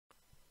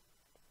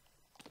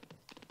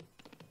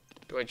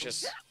Do I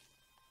just...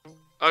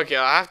 Okay,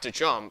 I have to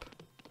jump.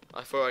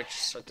 I thought I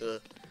just had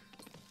to...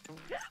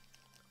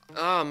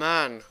 Oh,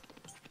 man.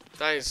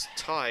 That is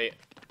tight.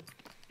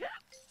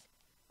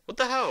 What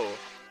the hell?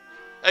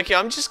 Okay,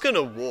 I'm just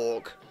gonna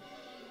walk.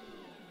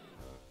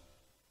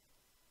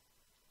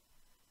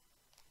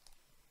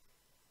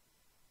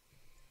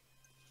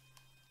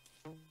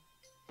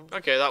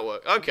 Okay, that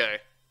worked. Okay.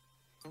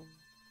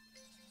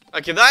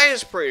 Okay, that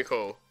is pretty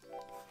cool.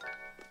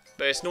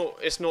 But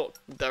it's not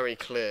very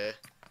clear.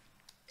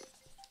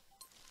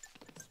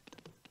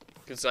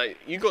 Because, like,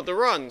 you got the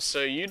run,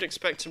 so you'd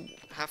expect to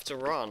have to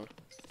run.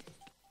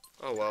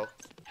 Oh, well.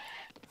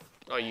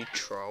 Oh, you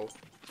troll.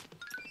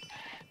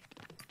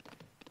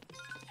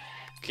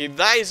 Okay,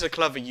 that is a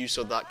clever use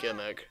of that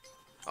gimmick.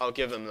 I'll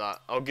give him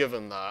that. I'll give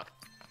him that.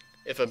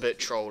 If a bit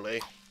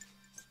trolly.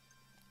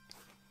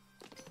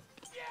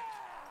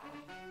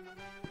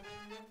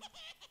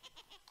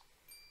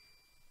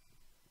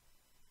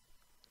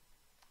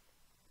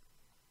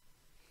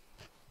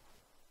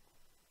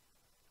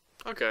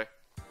 Okay.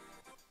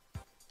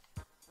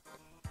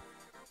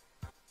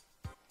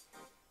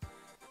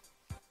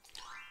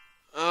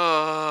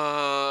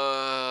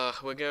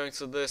 We're going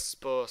to this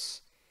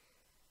boss.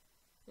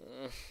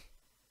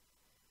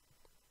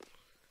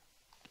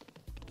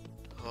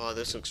 Oh,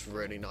 this looks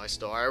really nice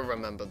though. I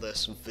remember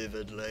this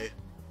vividly.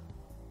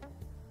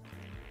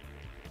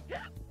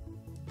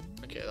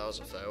 Okay, that was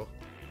a fail.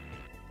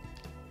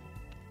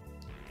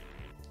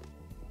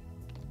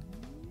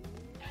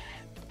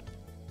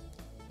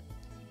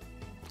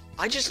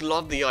 I just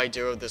love the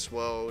idea of this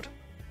world.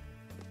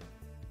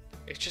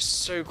 It's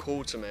just so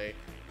cool to me.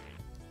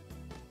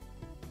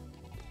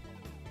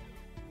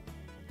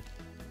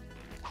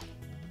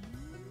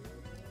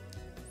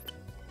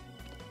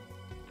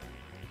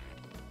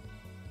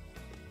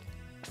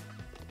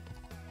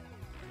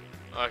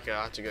 Okay,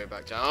 I have to go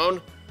back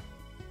down.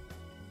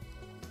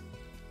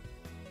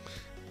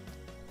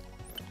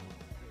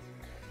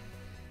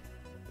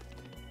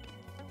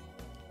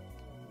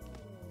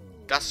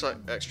 That's like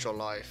extra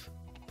life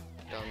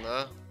down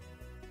there,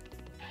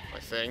 I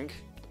think.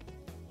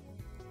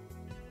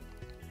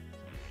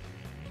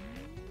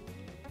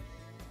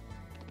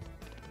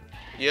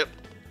 Yep,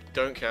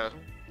 don't care.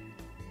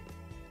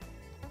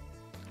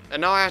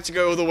 And now I have to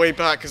go all the way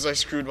back because I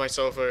screwed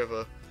myself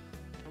over.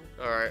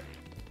 Alright.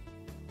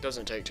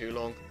 Doesn't take too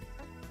long.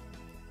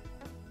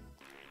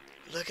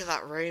 Look at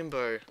that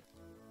rainbow.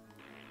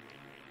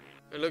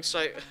 It looks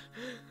like...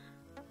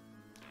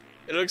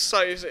 It looks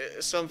like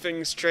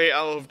something straight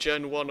out of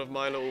Gen 1 of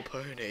My Little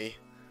Pony.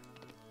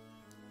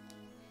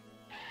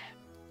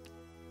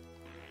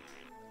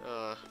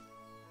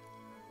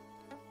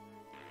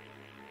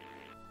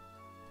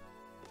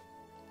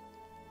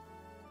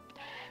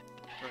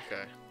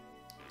 Okay.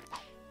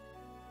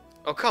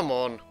 Oh, come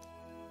on.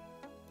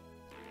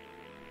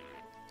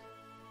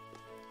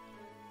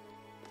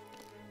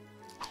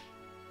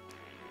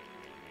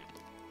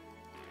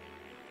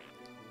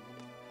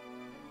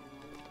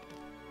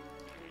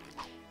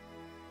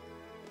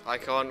 I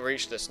can't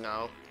reach this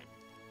now.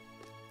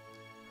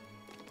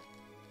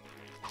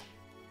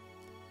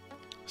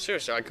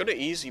 Seriously, I got it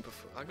easy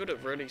before. I got it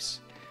really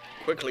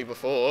quickly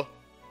before.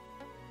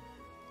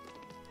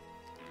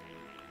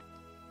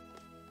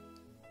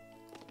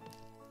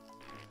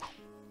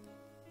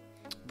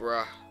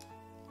 Bruh.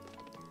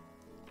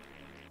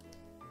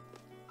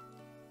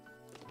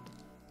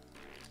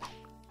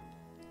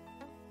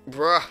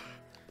 Bruh.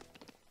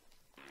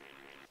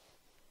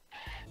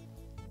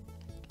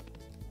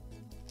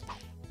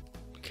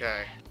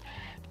 Okay.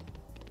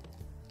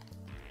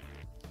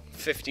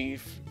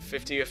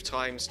 50th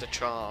times the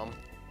charm.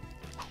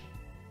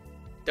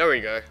 There we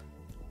go.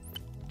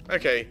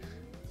 Okay.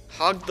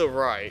 Hug the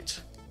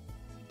right.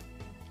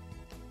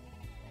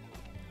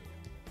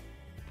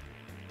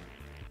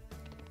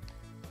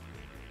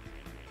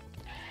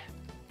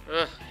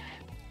 Ugh.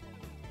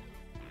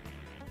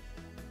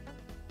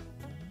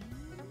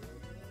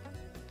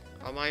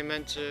 Am I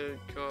meant to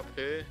go up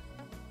here?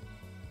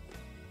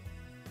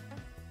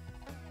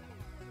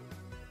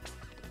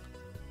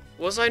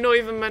 Was I not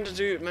even meant to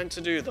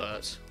do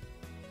that?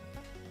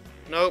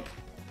 Nope.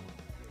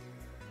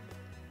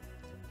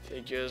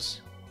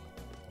 Figures.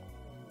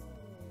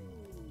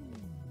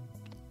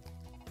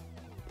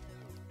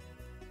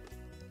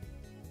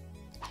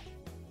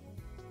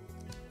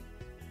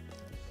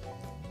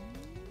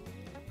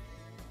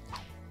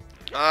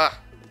 Ah.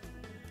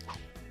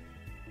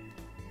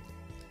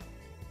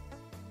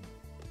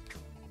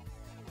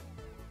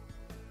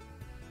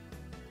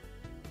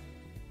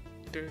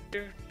 Do,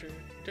 do, do,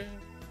 do.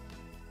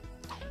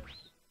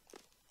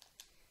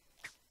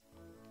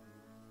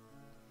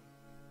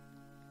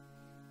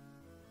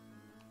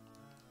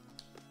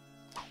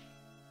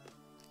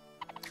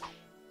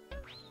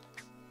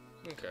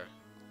 Okay.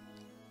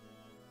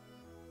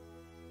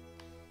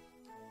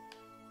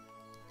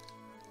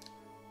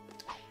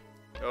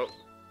 Oh.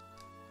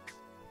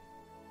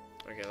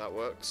 Okay, that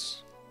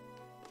works.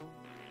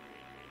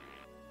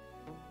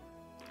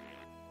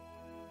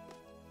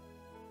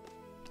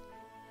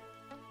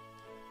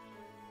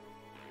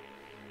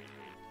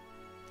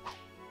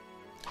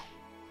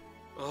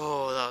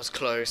 was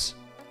close.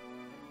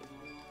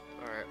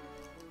 Alright.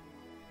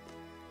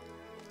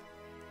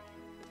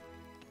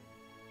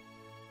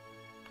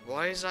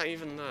 Why is that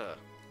even there?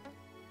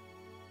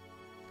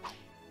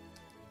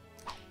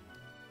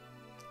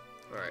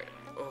 Alright.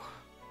 Oh.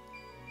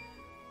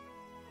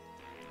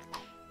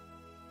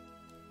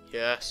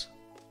 Yes.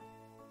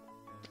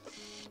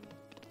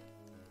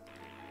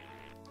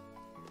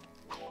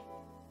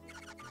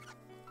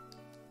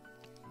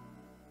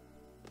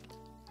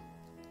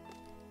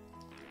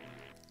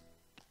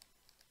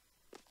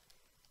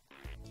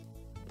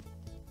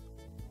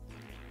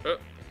 Oh.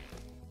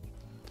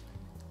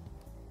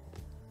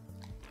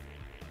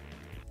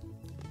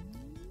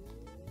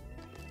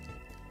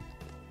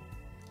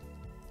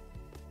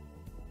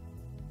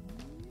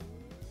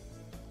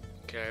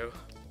 Okay.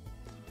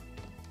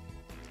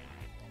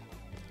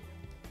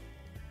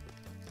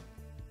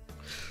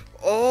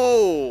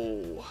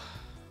 Oh.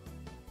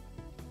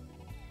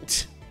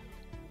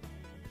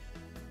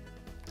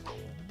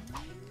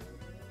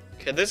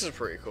 Okay, this is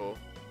pretty cool.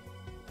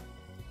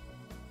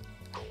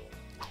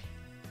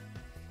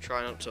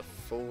 Try not to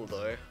fall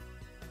though,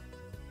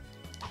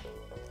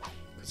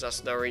 because that's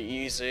very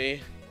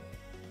easy.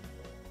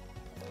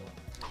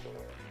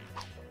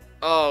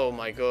 Oh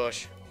my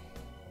gosh.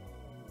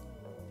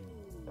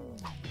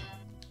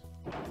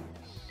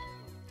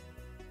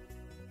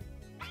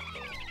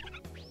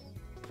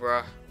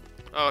 Bruh.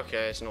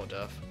 Okay, it's not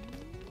death.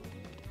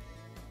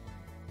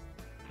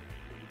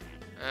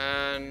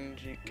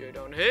 And you go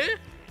down here.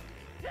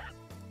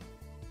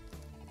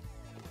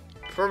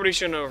 Probably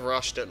shouldn't have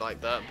rushed it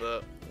like that,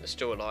 but it's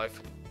still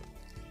alive.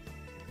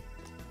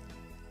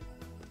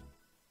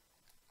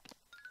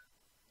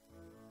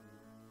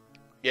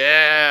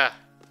 Yeah!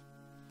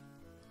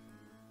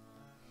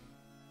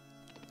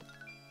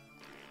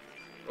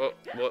 Oh,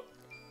 what?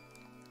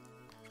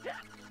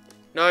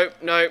 No,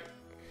 no.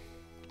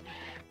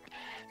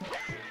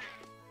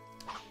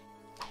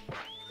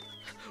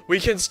 We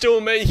can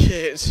still make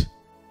it!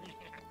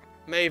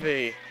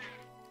 Maybe.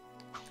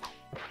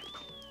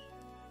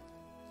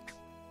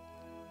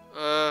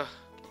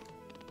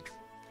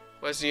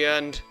 Where's the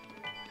end?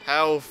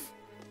 Health.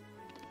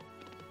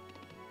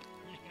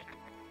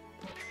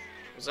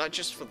 Was that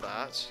just for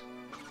that?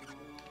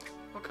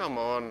 Oh, come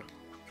on.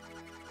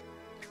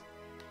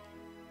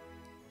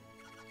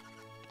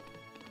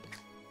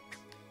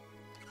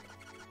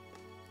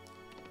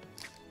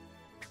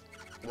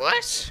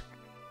 What?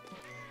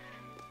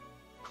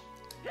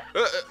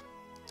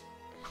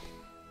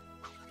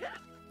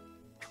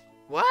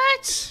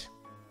 What?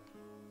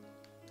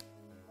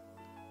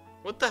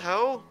 What the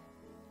hell?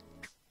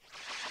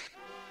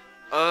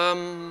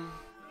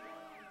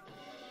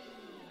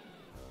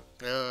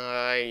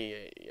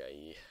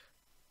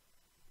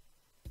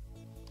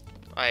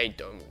 I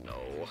don't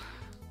know.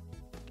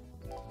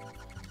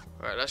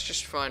 Alright, let's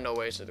just find our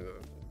way to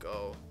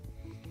go.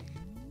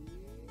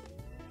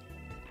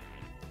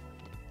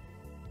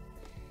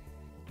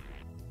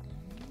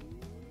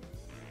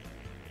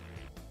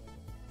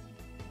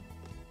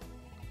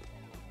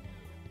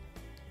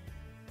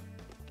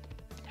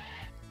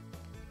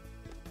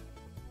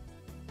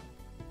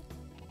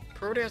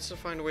 Probably have to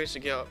find ways to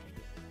get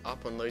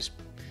up on those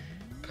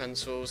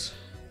pencils.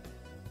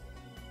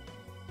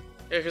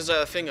 Yeah, because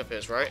that thing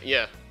appears, right?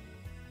 Yeah.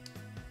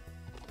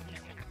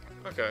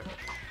 Okay.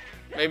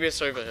 Maybe it's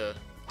over here.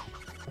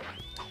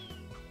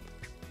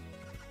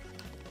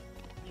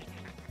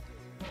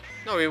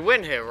 No, we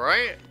win here,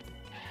 right?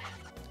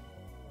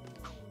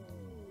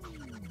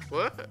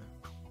 What?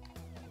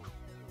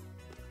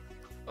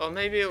 Oh,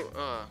 maybe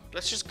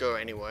let's just go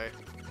anyway.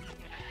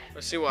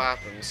 Let's see what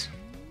happens.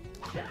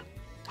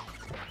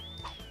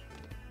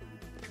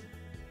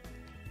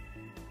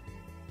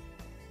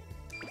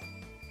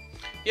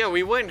 Yeah,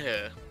 we win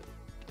here.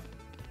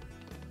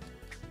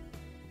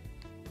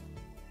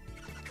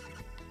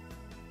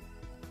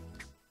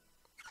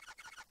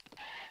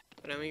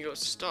 But then we got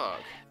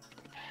stuck.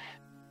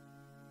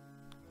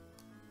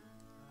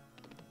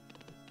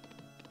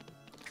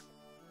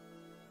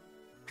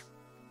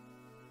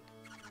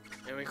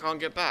 And we can't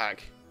get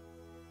back.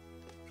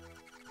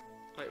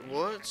 Like,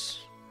 what?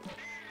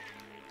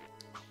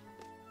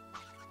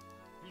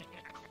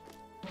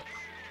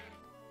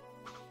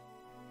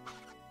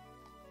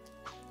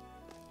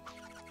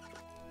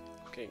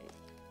 Okay.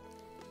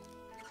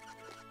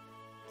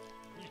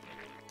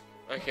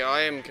 Okay,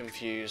 I am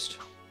confused.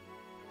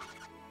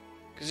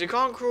 Because you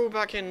can't crawl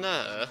back in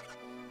there.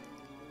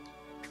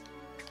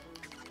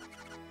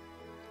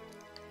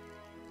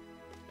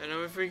 And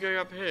then if we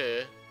go up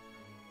here,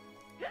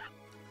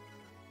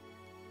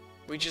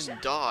 we just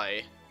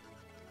die.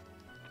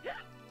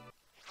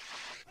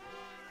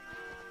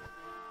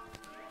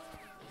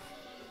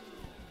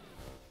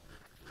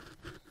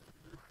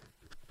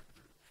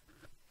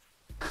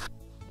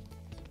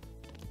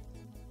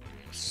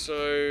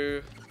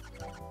 So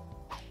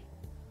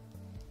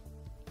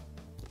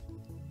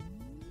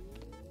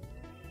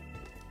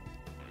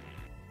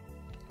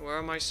where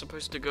am I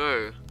supposed to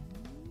go?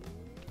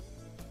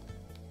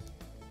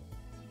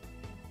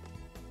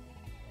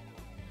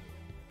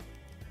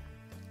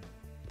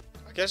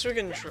 Guess we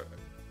can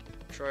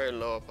try a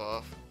lower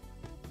path.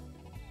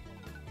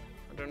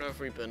 I don't know if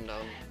we've been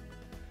down.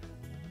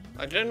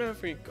 I don't know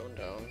if we've gone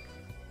down.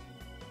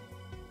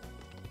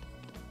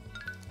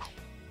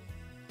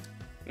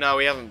 No,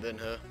 we haven't been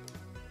here.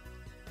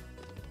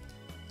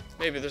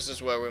 Maybe this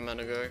is where we're meant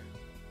to go.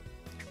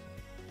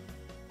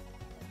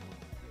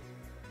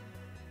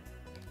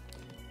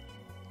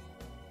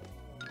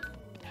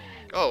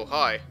 Oh,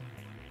 hi.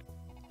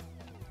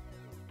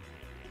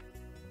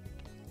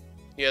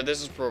 Yeah,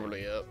 this is probably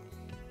it.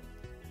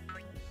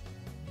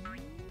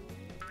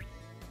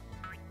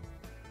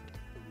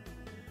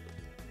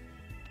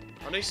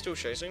 Are they still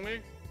chasing me?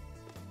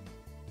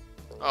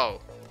 Oh.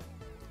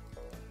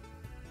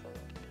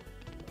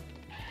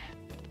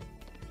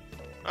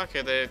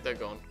 Okay, they're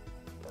gone.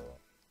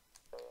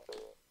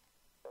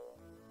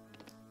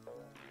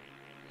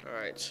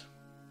 Alright.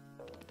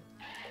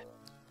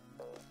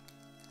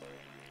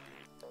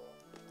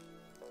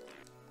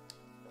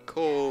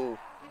 Cool.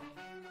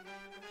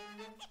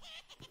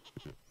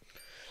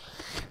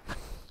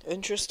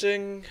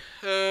 Interesting.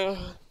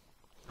 I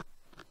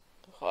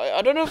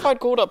don't know if I'd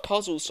call that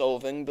puzzle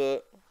solving,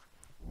 but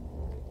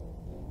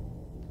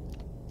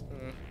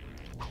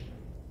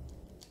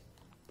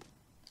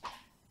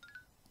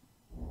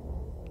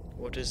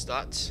what is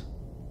that?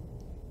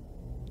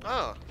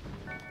 Ah.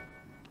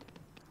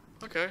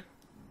 Okay.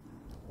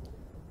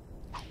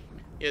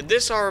 Yeah,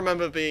 this I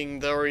remember being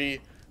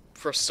very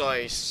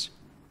precise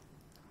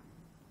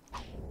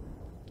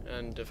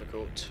and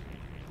difficult.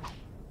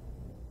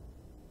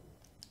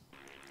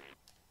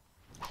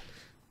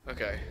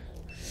 Okay.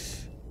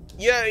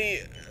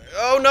 Yay!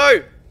 Oh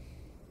no!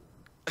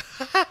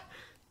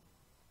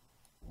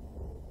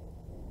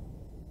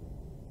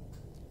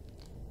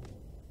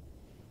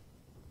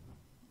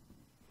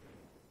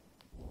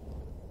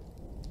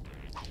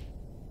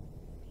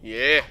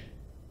 Yeah.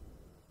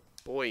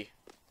 Boy.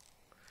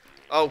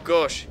 Oh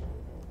gosh.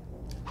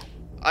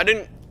 I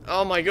didn't.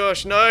 Oh my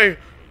gosh, no!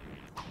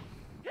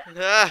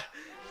 Ah!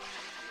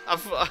 I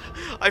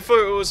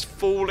thought it was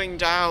falling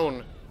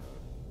down.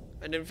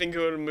 I didn't think it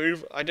would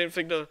move. I didn't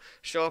think the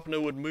sharpener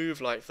would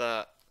move like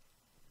that.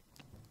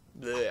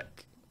 Blech.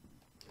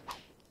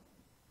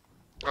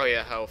 Oh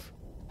yeah, health.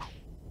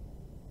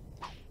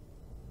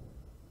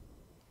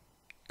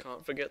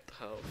 Can't forget the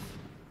health.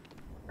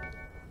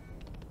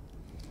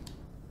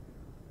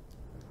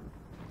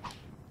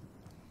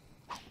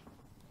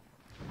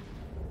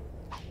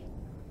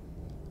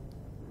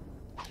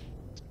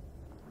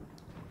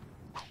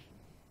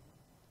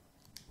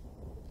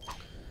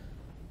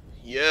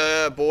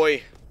 Yeah,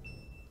 boy.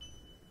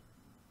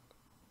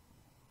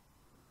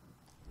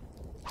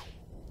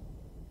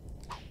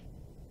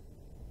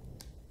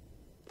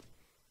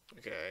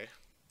 Okay.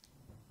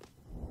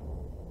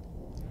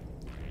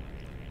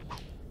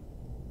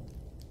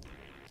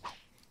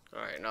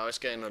 Alright, now it's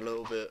getting a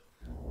little bit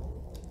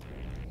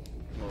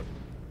more,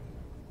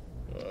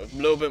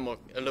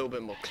 a little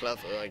bit more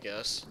clever, I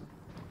guess.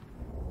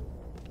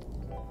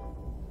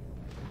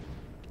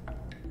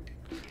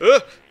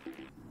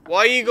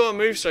 Why you gotta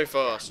move so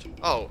fast?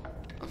 Oh,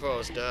 I thought I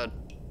was dead.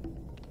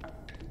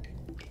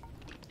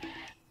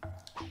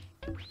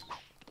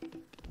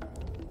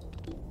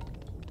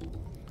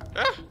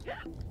 Ah!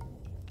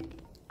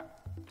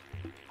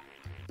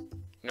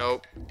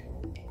 Nope.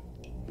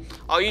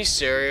 Are you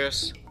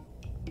serious?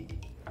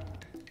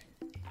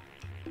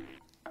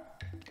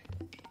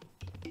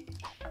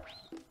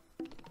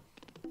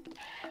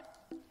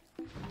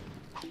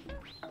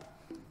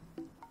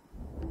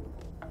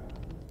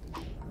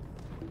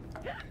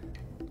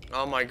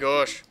 Oh my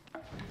gosh.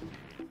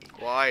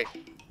 Why?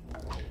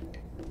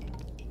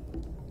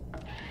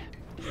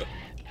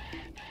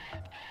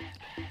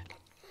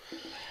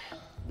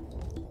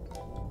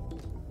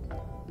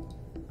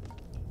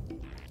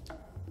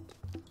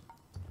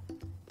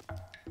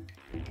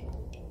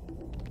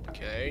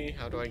 Okay,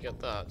 how do I get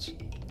that?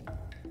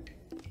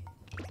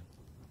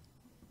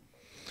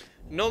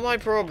 Not my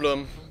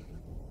problem.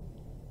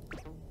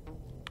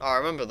 Oh, I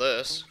remember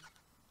this.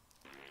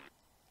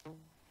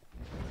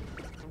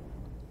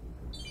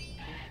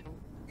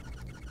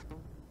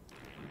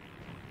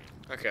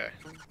 Okay.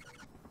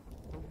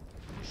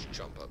 Just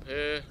jump up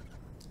here.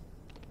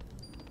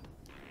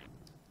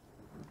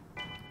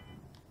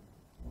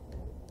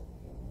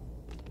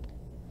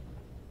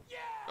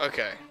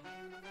 Okay.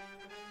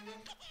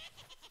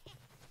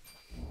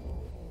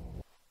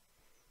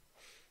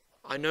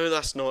 I know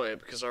that's not it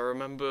because I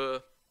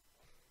remember,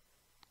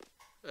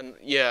 and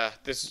yeah,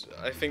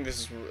 I think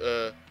this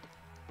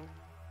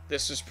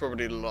is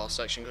probably the last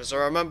section because I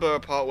remember a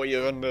part where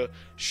you're on the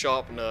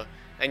sharpener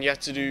and you have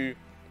to do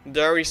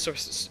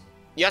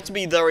you have to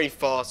be very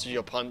fast with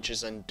your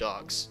punches and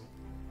ducks.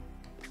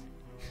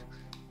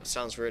 That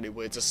sounds really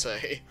weird to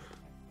say.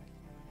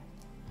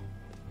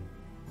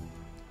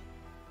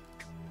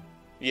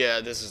 Yeah,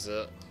 this is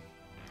it.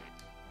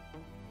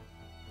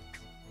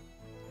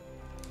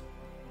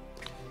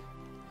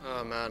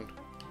 Oh man.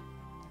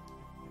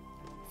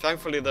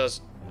 Thankfully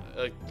there's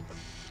a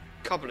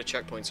couple of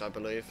checkpoints, I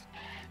believe.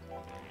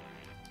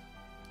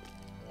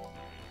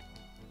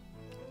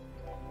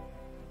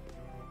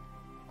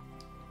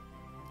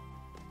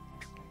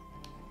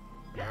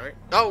 Alright.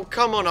 Oh,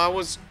 come on, I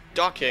was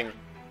ducking.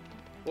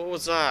 What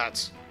was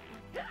that?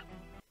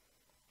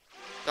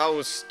 That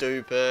was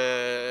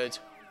stupid.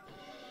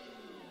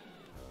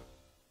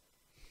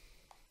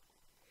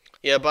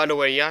 Yeah, by the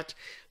way, you have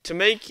to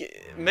make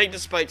the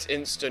spikes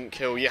instant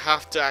kill, you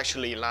have to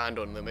actually land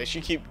on them. If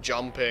you keep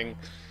jumping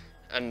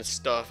and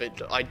stuff,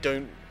 I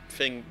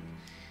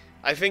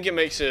think it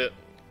makes it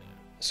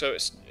so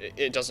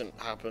it doesn't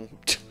happen.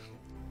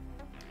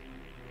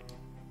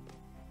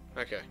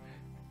 Okay.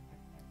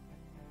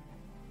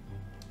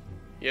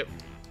 Yep.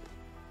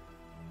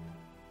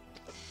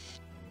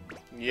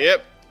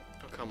 Yep.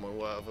 Oh, come on,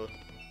 whatever.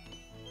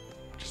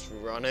 Just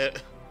run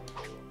it.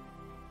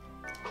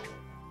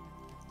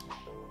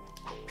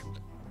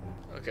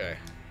 Okay.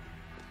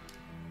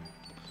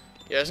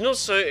 Yeah, it's not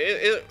so...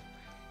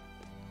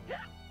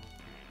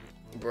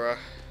 Bruh.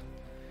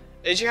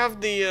 If you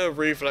have the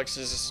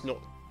reflexes,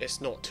 it's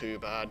not too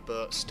bad,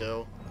 but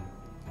still.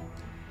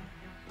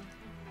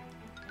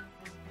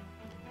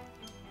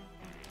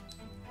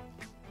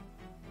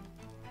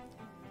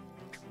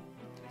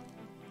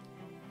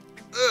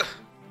 Ugh.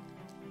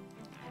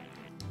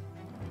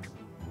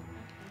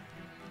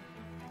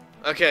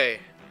 Okay.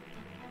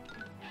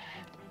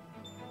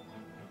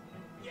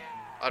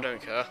 I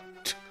don't care.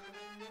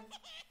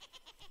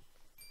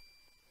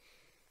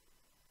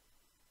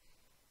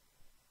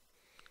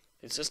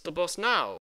 Is this the boss now?